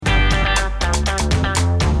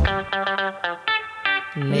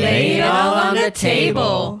Lay it all on the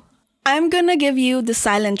table. I'm gonna give you the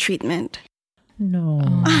silent treatment. No.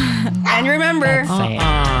 And remember,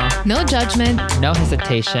 No judgment. No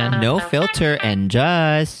hesitation. No filter and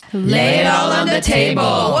just Lay it all on the table.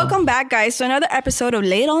 welcome back, guys, to another episode of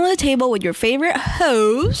Lay It All on the Table with your favorite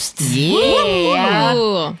hosts. Yeah.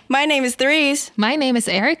 Ooh. My name is Therese. My name is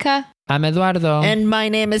Erica. I'm Eduardo. And my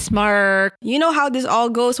name is Mark. You know how this all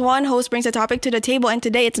goes. One host brings a topic to the table, and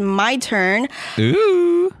today it's my turn.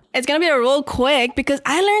 Ooh. It's gonna be a real quick because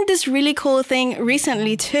I learned this really cool thing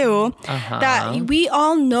recently too. That we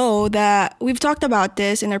all know that we've talked about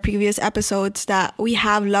this in our previous episodes that we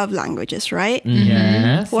have love languages, right?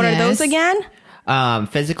 Yes. What are those again?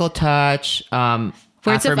 Physical touch,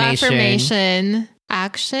 Words of affirmation.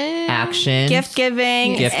 action, Gift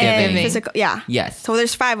giving, Gift and giving. physical. Yeah. Yes. So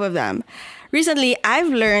there's 5 of them. Recently, I've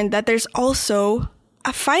learned that there's also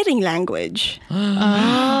a fighting language.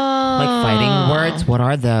 like fighting words. What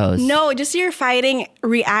are those? No, just your fighting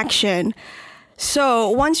reaction. So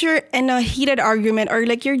once you're in a heated argument or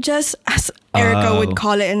like you're just, as Erica would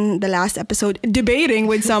call it in the last episode, debating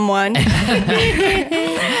with someone, you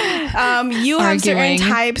have certain Arguing.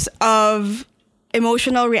 types of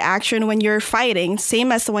emotional reaction when you're fighting.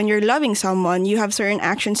 Same as when you're loving someone, you have certain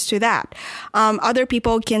actions to that. Other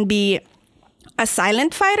people can be a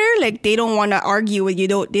silent fighter, like they don't want to argue with you.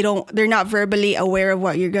 They're not verbally aware of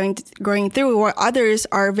what you're going through. While others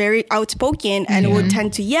are very outspoken and would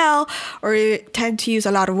tend to yell or tend to use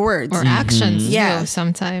a lot of words. Or actions, Yeah. too,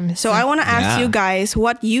 sometimes. So I want to ask Yeah. you guys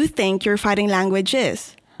what you think your fighting language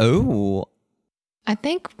is. Oh. I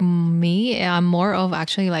think me, I'm more of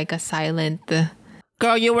actually like a silent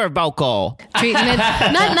Girl, you were vocal. treatment.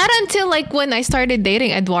 not until like when I started dating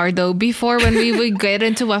Eduardo. Before, when we would get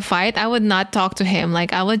into a fight, I would not talk to him.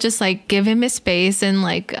 Like I would just like give him his space and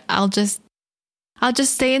like I'll just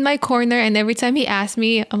stay in my corner. And every time he asks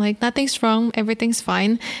me, I'm like, nothing's wrong, everything's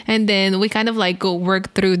fine. And then we kind of like go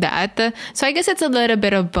work through that. So I guess it's a little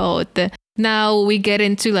bit of both. Now we get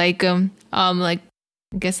into like I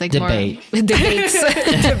guess like Debate. more debates.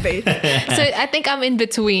 Debate. So I think I'm in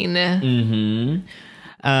between.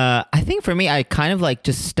 I think for me, I kind of like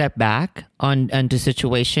just step back onto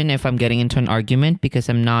situation if I'm getting into an argument because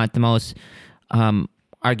I'm not the most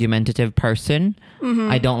argumentative person.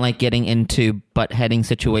 I don't like getting into butt-heading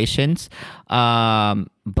situations.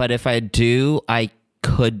 But if I do, I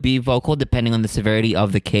could be vocal depending on the severity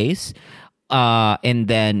of the case. And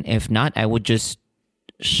then if not, I would just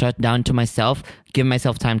shut down to myself, give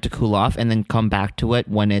myself time to cool off, and then come back to it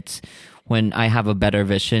when I have a better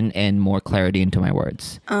vision and more clarity into my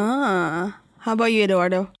words. How about you,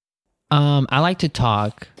 Eduardo? I like to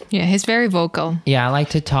talk. Yeah, he's very vocal. Yeah, I like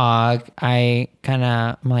to talk. I'm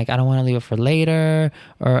like, I don't want to leave it for later,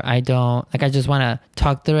 or I just want to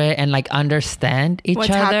talk through it and like understand each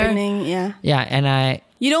What's other. happening? Yeah. Yeah, and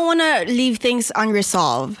You don't want to leave things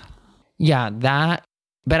unresolved. that.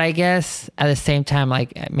 But I guess at the same time,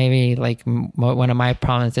 like maybe like one of my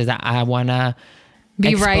problems is that I want to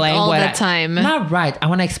Be right all the time. Not right. I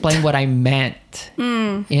want to explain what I meant. You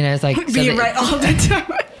know, it's like Be right all the time.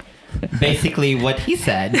 Basically, what he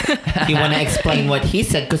said. You want to explain what he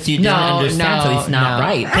said because you don't understand, so it's not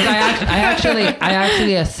right. 'Cause I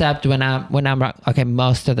actually accept when I'm wrong. Okay,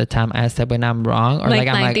 most of the time I accept when I'm wrong, or Like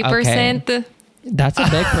I'm 90%. like, okay, that's a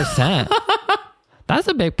big percent. That's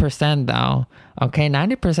a big percent, though. Okay,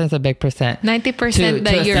 90% is a big percent. 90%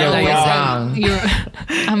 that to you're accept always wrong.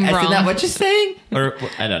 I'm wrong. Isn't that what you're saying? Or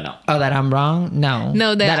I don't know. Oh, that I'm wrong? No.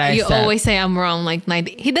 No, that I you accept. always say I'm wrong. Like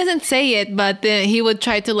 90. He doesn't say it, but he would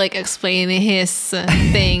try to like explain his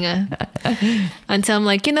thing until I'm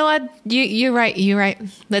like, you know what? You're right. You're right.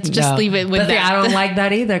 Let's just No. leave it with But see, that. I don't like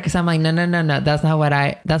that either because I'm like, no. That's not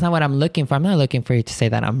what I'm looking for. I'm not looking for you to say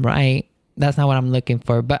that I'm right. That's not what I'm looking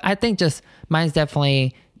for. But I think just mine's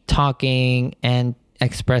definitely talking and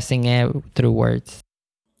expressing it through words.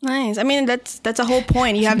 Nice. I mean, that's a whole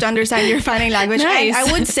point. You have to understand your fighting language. Nice.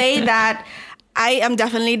 I would say that I am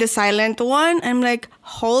definitely the silent one. I'm like,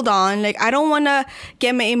 hold on. Like, I don't want to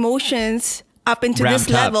get my emotions up into this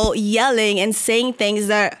Ramped up. level, yelling and saying things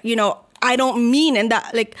that, I don't mean, and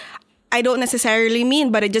that, like, I don't necessarily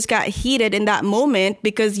mean, but it just got heated in that moment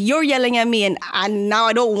because you're yelling at me and now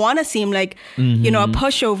I don't want to seem like, a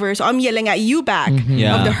pushover. So I'm yelling at you back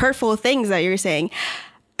Yeah. of the hurtful things that you're saying.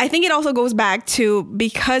 I think it also goes back to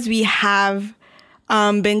because we have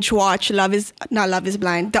binge watch Love is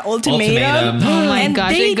Blind, the Ultimatum. Oh my and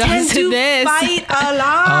gosh, they it goes tend to to this. fight a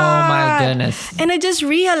lot. Oh my goodness. And I just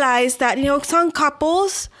realized that, some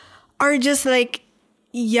couples are just like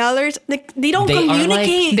yellers. Like they don't They are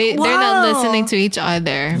communicate. They're not Wow. listening to each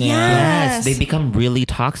other. Yes. They become really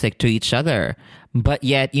toxic to each other but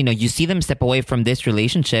yet, you know, you see them step away from this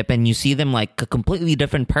relationship and you see them like a completely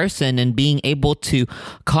different person and being able to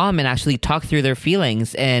calm and actually talk through their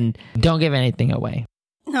feelings. And Don't give anything away.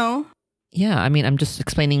 No. yeah, I mean, I'm just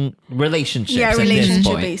explaining relationships Yeah, at this relationship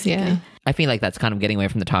point. basically. Yeah. I feel like that's kind of getting away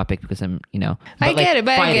from the topic because I'm, you know. I but, like, get it,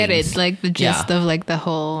 but I get fightings. it. Like the gist Yeah. of like the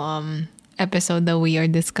whole episode that we are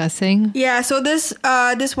discussing. Yeah, so this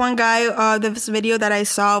one guy, this video that I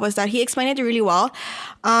saw was that he explained it really well.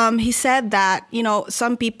 He said that, you know,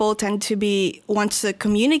 some people tend to wants to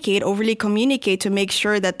overly communicate to make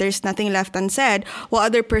sure that there's nothing left unsaid, while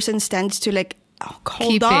other persons tends to like,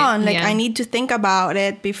 hold Keep it, on, like yeah. I need to think about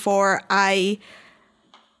it before I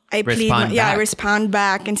Respond back. respond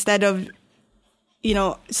back instead of, you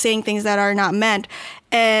know, saying things that are not meant.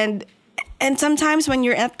 And sometimes when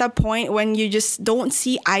you're at that point when you just don't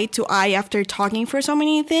see eye to eye after talking for so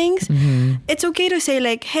many things, it's okay to say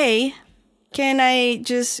like, hey, can I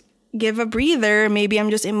just give a breather? Maybe I'm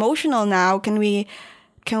just emotional now. Can we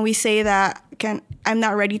say that I'm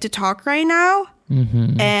not ready to talk right now?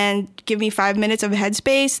 And give me 5 minutes of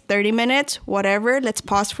headspace, 30 minutes, whatever. Let's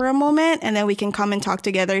pause for a moment and then we can come and talk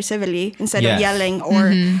together civilly instead Yes. of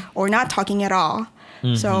yelling or not talking at all.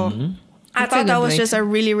 So I That's a thought that good was way just to- a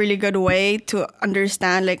really, really good way to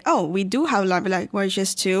understand, like, oh, we do have love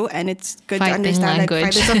languages too, and it's good to Fighting understand language.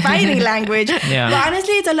 like it's a fighting language. Yeah. But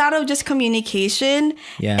honestly, it's a lot of just communication.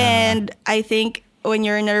 Yeah. And I think when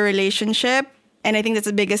you're in a relationship, and I think that's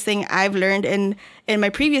the biggest thing I've learned in my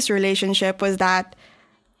previous relationship was that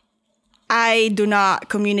I do not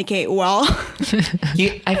communicate well.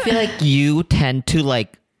 I feel like you tend to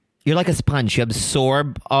like, you're like a sponge. You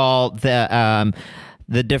absorb all the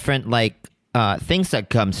different like things that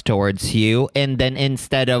comes towards you, and then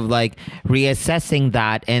instead of like reassessing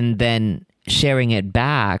that and then sharing it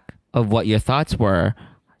back of what your thoughts were,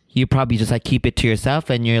 you probably just like keep it to yourself,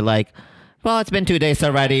 and you're like, well, it's been 2 days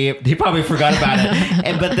already. He probably forgot about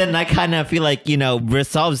it. But then I kind of feel like, you know,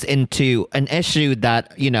 resolves into an issue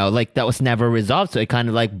that, you know, like that was never resolved. So it kind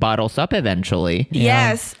of like bottles up eventually.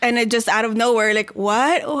 Yes. And it just out of nowhere, like,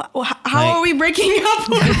 what? How Like- are we breaking up?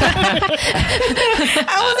 I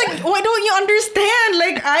was like, why don't you understand?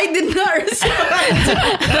 Like, I did not respond.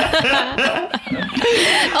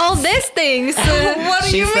 All these things. What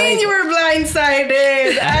do you She's mean like- you were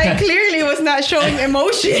blindsided? I clearly was not showing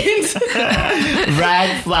emotions.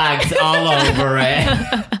 Red flags all over it.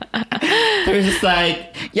 They're just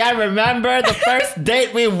like, yeah, remember the first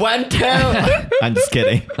date we went to? I'm just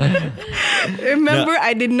kidding. Remember,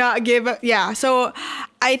 I did not give up. Yeah. So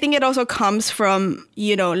I think it also comes from,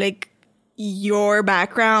 you know, like your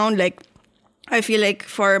background. Like, I feel like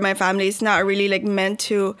for my family, it's not really like meant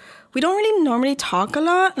to. We don't really normally talk a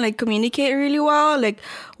lot, like communicate really well. Like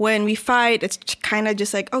when we fight, it's kind of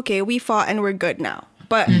just like, okay, we fought and we're good now.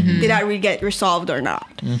 But did that really get resolved or not?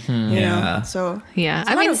 You Yeah. know? So Yeah, it's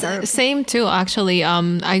I a lot mean, of work. same too. Actually,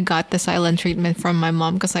 I got the silent treatment from my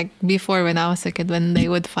mom because, like, before when I was a kid, when they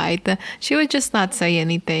would fight, she would just not say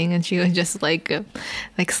anything, and she would just like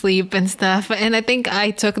sleep and stuff. And I think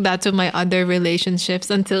I took that to my other relationships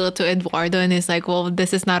until to Eduardo, and he's like, "Well,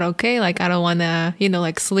 this is not okay. Like, I don't want to, you know,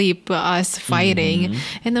 like sleep us fighting."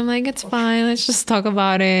 And I'm like, "It's fine. Let's just talk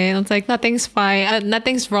about it." And it's like, "Nothing's fine.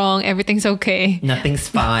 Nothing's wrong. Everything's okay." Nothing's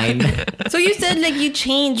fine. So you said like you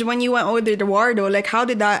changed when you went with Eduardo. Like, how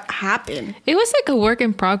did that happen? It was like a work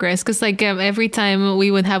in progress because like every time we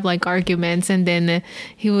would have like arguments, and then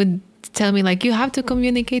he would tell me like, you have to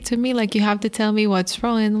communicate to me, like you have to tell me what's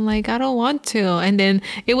wrong, and I'm like, I don't want to. And then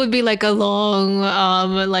it would be like a long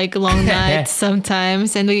night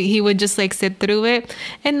sometimes, and he would just like sit through it.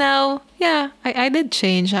 And now I did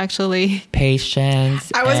change actually.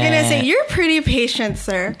 Patience. I was gonna and- say you're pretty patient,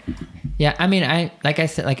 sir. Yeah, I mean, like I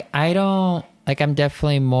said, like I don't like. I'm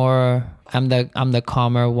definitely more. I'm the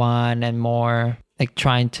calmer one and more like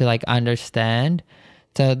trying to like understand.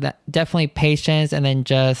 So that definitely patience, and then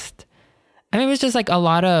just. I mean, it was just like a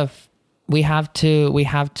lot of. We have to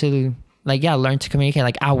like learn to communicate.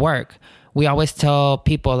 Like at work, we always tell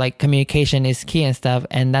people like communication is key and stuff,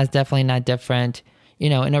 and that's definitely not different. You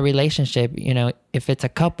know, in a relationship, you know, if it's a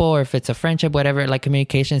couple or if it's a friendship, whatever, like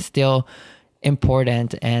communication is still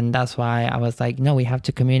important. And that's why I was like, no, we have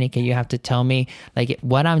to communicate. You have to tell me like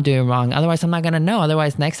what I'm doing wrong. Otherwise, I'm not going to know.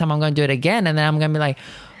 Otherwise, next time I'm going to do it again. And then I'm going to be like,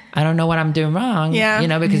 I don't know what I'm doing wrong. Yeah. You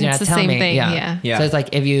know, because you're It's not the telling same me. thing, Yeah. yeah. So it's like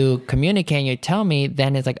if you communicate and you tell me,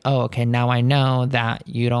 then it's like, oh, okay, now I know that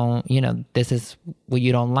you don't, you know, this is what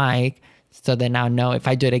you don't like. So then I'll know if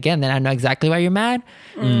I do it again, then I know exactly why you're mad.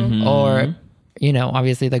 Or, you know,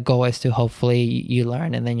 obviously the goal is to hopefully you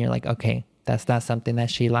learn, and then you're like, okay, that's not something that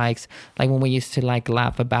she likes. Like when we used to like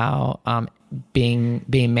laugh about being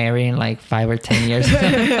married in like 5 or 10 years. So,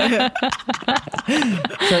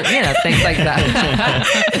 things like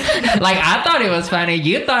that. Like, I thought it was funny.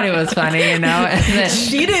 You thought it was funny, And then,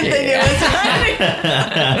 She didn't think it was funny.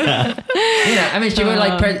 I mean, she would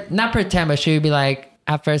like, not pretend, but she would be like,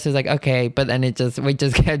 at first it was like, okay, but then we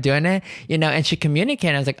just kept doing it, and she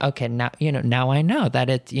communicated. I was like, okay, now, now I know that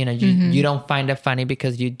it's, you don't find it funny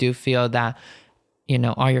because you do feel that,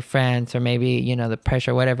 all your friends or maybe, the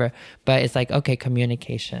pressure, whatever. But it's like, okay,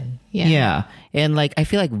 communication. Yeah. And like, I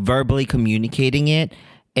feel like verbally communicating it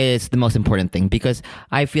is the most important thing, because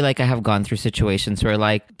I feel like I have gone through situations where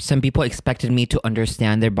like some people expected me to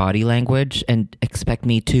understand their body language and expect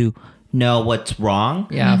me to know what's wrong.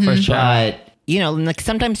 Yeah, for sure. But, like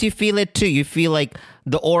sometimes you feel it too. You feel like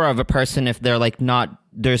the aura of a person if they're like they're not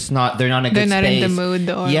in a good space. They're not in the mood.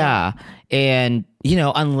 Yeah. And,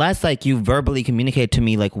 unless like you verbally communicate to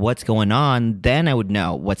me like what's going on, then I would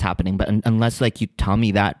know what's happening. But unless like you tell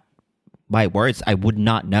me that by words, I would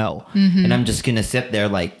not know. And I'm just going to sit there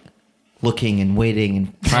like looking and waiting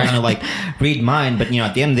and trying to like read mine. But,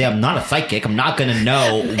 at the end of the day, I'm not a psychic. I'm not going to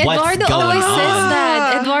know what's Eduardo going always on. says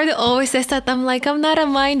that. Eduardo always says that. I'm like, I'm not a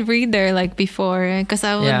mind reader like before, because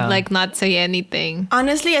I would like not say anything.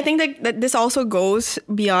 Honestly, I think that this also goes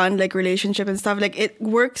beyond like relationship and stuff. Like it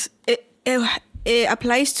works. It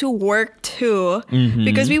applies to work too,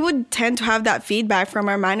 because we would tend to have that feedback from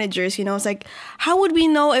our managers. It's like, how would we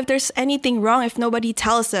know if there's anything wrong if nobody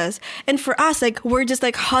tells us? And for us, like, we're just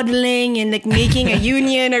like huddling and like making a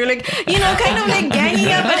union or like, kind of like ganging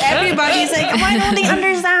up at everybody's like, why don't they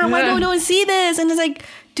understand? Why don't they see this? And it's like,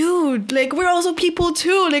 dude, like, we're also people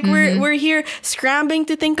too. Like, we're here scrambling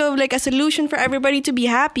to think of like a solution for everybody to be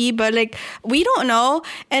happy, but like we don't know.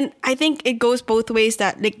 And I think it goes both ways,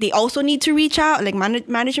 that like they also need to reach out. Like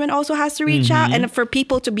management also has to reach out, and for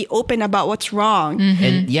people to be open about what's wrong.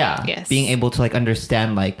 And being able to like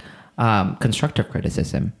understand like constructive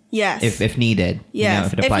criticism. Yes, if needed. Yes,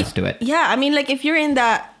 if it applies to it. Yeah, I mean, like if you're in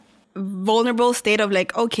that vulnerable state of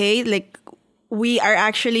like, okay, like, we are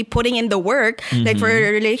actually putting in the work, like for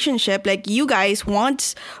a relationship, like you guys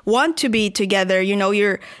want to be together,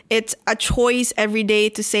 it's a choice every day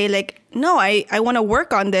to say like, no, I want to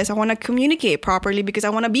work on this. I want to communicate properly because I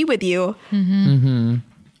want to be with you.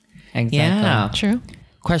 Exactly. Yeah. True.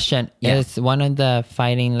 Question. Is one of the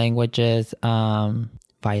fighting languages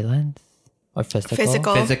violence or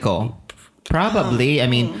physical? Physical. Probably. I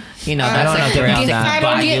mean, that's like around that.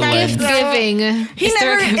 violence. Giving.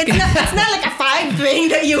 It's not like a 5 thing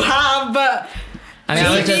that you have, but I mean,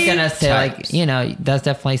 I was just gonna say, like, that's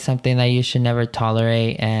definitely something that you should never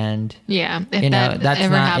tolerate. And if that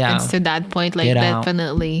ever happens to that point, like,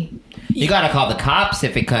 definitely. You gotta call the cops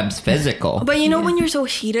if it comes physical. But when you're so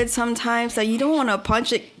heated sometimes that you don't want to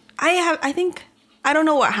punch it. I don't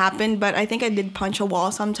know what happened, but I think I did punch a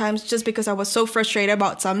wall sometimes just because I was so frustrated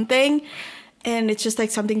about something. And it's just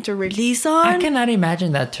like something to release on. I cannot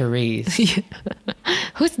imagine that, Therese.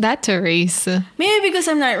 Who's that, Therese? Maybe because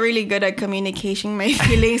I'm not really good at communicating my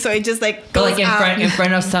feelings, so it just like goes in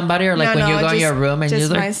front of somebody, or like when you go in your room and you're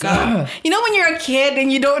like, when you're a kid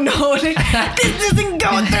and you don't know, like, this doesn't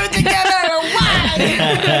go through together. Why?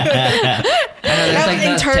 I know there's like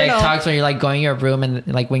those TikToks where you're like going in your room, and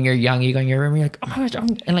like when you're young, you go in your room, you're like, oh my gosh,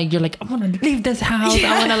 and like you're like, I want to leave this house,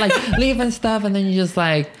 I want to like leave and stuff, and then you just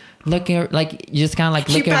like looking, like you just kind of like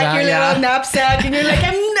looking around. You pack your little knapsack, and you're like,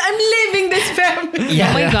 I'm leaving this family.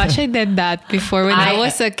 Yeah. Oh my gosh, I did that before when I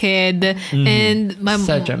was a kid, and my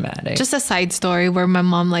so dramatic. Just a side story where my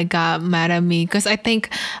mom like got mad at me because I think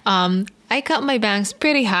I cut my bangs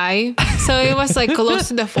pretty high, so it was like close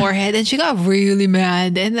to the forehead, and she got really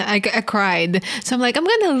mad, and I cried. So I'm like, I'm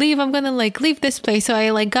gonna leave this place. So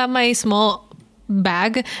I like got my small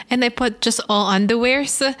bag and I put just all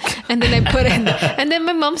underwears, and then I put it, and then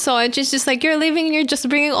my mom saw it. She's just like, you're leaving and you're just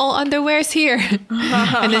bringing all underwears here.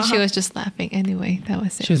 And then she was just laughing. Anyway, that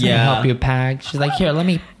was it. She was gonna help you pack. She's like, here, let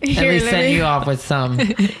me send you off with some.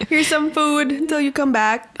 Here's some food until you come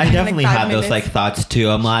back. I definitely have those like thoughts too.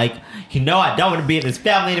 I'm like, I don't want to be in this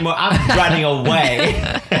family anymore. I'm running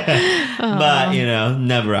away. But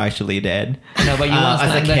never actually did. No, but you won't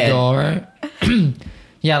slam the door.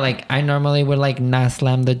 Yeah, like I normally would like not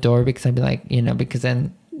slam the door because I'd be like, because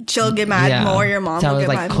then she'll get mad more. Your mom will get mad. So I was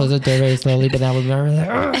like, close the door very slowly, but I was very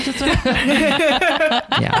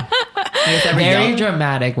yeah. Very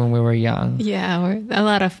dramatic when we were young. Yeah, a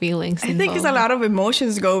lot of feelings. I think it's a lot of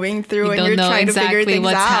emotions going through, and you're know trying exactly to figure things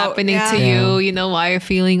what's out. happening to you. You know why you're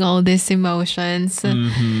feeling all these emotions.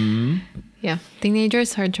 Yeah,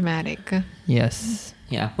 teenagers are dramatic. Yes.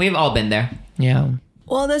 Yeah, we've all been there. Yeah.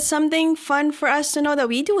 Well, that's something fun for us to know that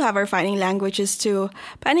we do have our fighting languages too.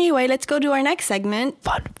 But anyway, let's go to our next segment.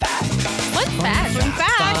 Fun fact. Fun fact.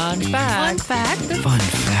 Fun fact. Fun fact. Fun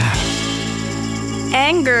fact.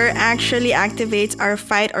 Anger actually activates our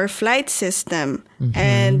fight or flight system.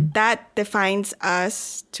 And that defines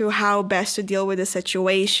us to how best to deal with the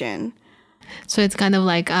situation. So it's kind of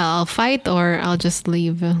like I'll fight or I'll just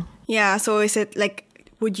leave. Yeah, so is it like,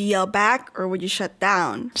 would you yell back or would you shut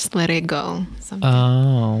down? Just let it go. Something.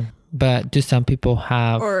 Oh, but do some people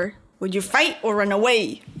have? Or would you fight or run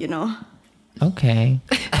away, you know? Okay.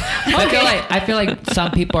 I feel like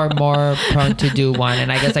some people are more prone to do one,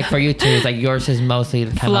 and I guess like for you too, it's like yours is mostly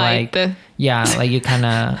kind of Flight. like like you kind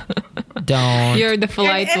of don't You're the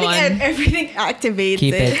flight I think one. everything activates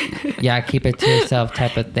keep it keep it to yourself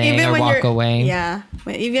type of thing, or when walk you're- away. Yeah.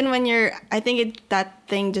 Even when you're, I think that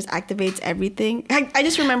thing just activates everything. I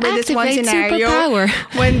just remember this one Activate scenario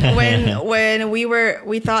superpower. when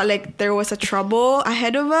we thought like there was a trouble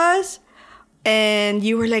ahead of us, and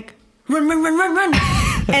you were like, run,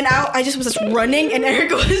 and I just was just running, and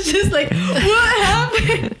Erica was just like, what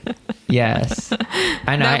happened? Yes,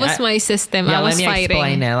 I know. That was my system. Yeah, I was let me fighting.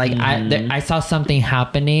 explain it. Like I saw something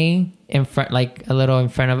happening in front, like a little in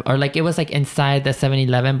front of, or like it was like inside the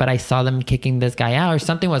 7-Eleven, but I saw them kicking this guy out, or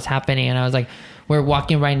something was happening, and I was like, we're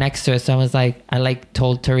walking right next to it, so I was like, I like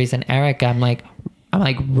told Therese and Erica, I'm like,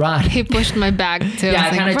 run. He pushed my back too. Yeah, I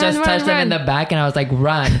was kind of like, just run, touched him run, in the back, and I was like,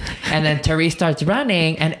 run. And then Therese starts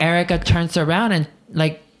running, and Erica turns around and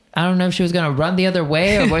like, I don't know if she was gonna run the other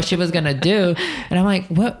way or what she was gonna do. And I'm like,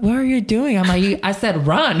 what are you doing? I'm like, I said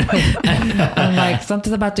run. I'm like,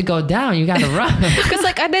 something's about to go down. You gotta run. Because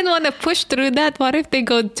like I didn't want to push through that. What if they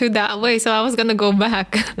go to that way? So I was gonna go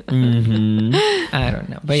back. I don't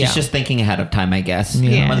know. But She's yeah. just thinking ahead of time, I guess.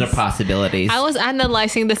 Yes. What are the possibilities? I was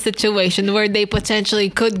analyzing the situation where they potentially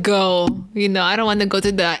could go. You know, I don't want to go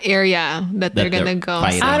to the area that they're gonna go.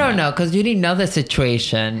 fighting. I don't know, because you didn't know the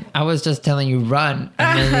situation. I was just telling you run.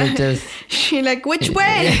 And then you just, She like, which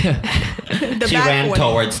way? The She back ran one.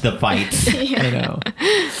 towards the fights. you know.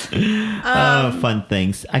 Fun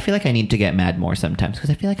things. I feel like I need to get mad more sometimes because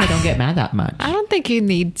I feel like I don't get mad that much. I don't think you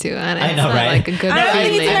need to. And I it's know, not right? like a good I don't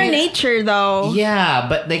think it's in our feeling. nature though. Yeah,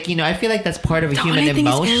 but like, you know, I feel like that's part of a human only thing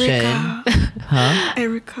is emotion. Huh?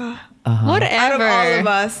 Erica. Whatever. Out of all of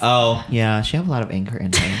us. Oh, yeah. She have a lot of anger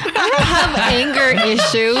in her. I don't have anger She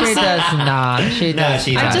issues. does not. She No, does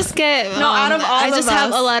she not. I just get out of all I just of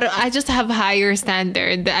have us. a lot of. I just have higher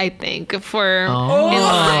standard. I think for Oh, in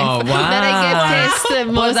life wow. that I get pissed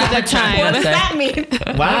most of the What time. does that mean?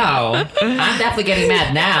 Wow. I'm definitely getting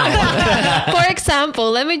mad now. For example,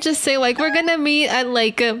 let me just say, like, we're gonna meet at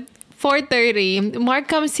like 4:30. Mark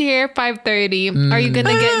comes here 5:30. Are you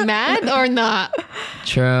gonna get mad or not?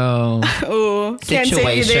 True. Oh, can't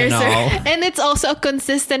say you there, sir. Situational. And it's also a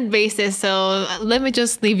consistent basis. So let me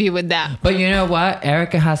just leave you with that. But you know what?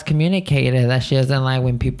 Erica has communicated that she doesn't like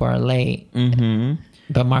when people are late. Mm-hmm.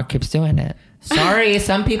 But Mark keeps doing it. Sorry,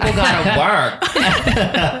 some people gotta work.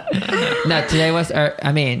 No, today was,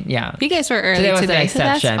 yeah. You guys were early Today was today, an so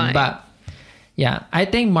that's exception. fine. But yeah, I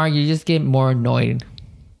think, Mark, you just get more annoyed.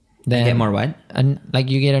 You get more what?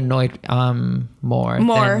 Like you get annoyed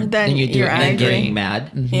more than you do you're And angry. getting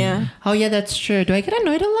mad. Yeah. Oh, yeah, that's true. Do I get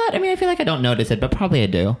annoyed a lot? I mean, I feel like I don't notice it, but probably I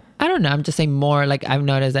do. I don't know. I'm just saying more. Like I've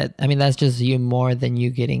noticed that. I mean, that's just you more than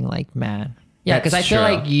you getting like mad. Yeah, because I That's feel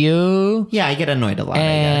true. like you Yeah, I get annoyed a lot. I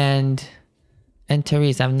guess. and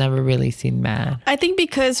Therese, I've never really seen mad. I think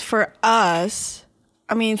because for us,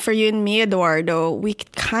 I mean, for you and me, Eduardo, we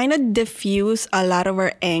kind of diffuse a lot of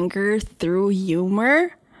our anger through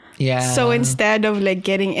humor. Yeah. So instead of like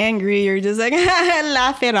getting angry, you're just like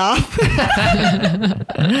laugh it off. So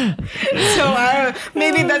I don't,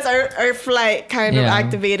 maybe that's our flight kind of Yeah.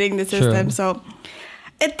 activating the system. True. So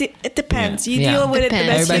it depends. You Yeah. deal with it the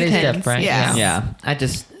Depends. best you Everybody's can. different, Yeah. Yeah, I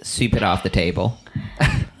just sweep it off the table.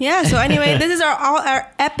 Yeah. So anyway, this is our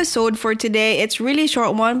episode for today. It's really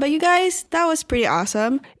short one, but you guys, that was pretty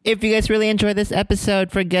awesome. If you guys really enjoyed this episode,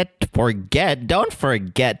 don't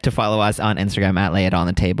forget to follow us on Instagram at Lay It On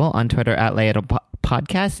The Table, on Twitter at Lay It On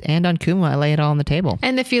Podcast, and on Kuma at Lay It All On The Table.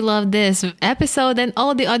 And if you love this episode and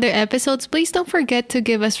all the other episodes, please don't forget to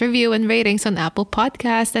give us review and ratings on Apple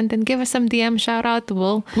Podcasts, and then give us some DM shout out.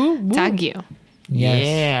 We'll tag you. Yes.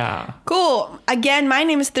 Yeah. Cool. Again, my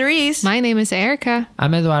name is Therese. My name is Erica.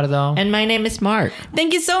 I'm Eduardo. And my name is Mark.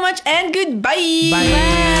 Thank you so much and goodbye. See you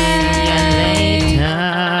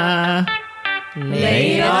later.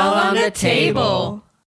 Lay it all on the table.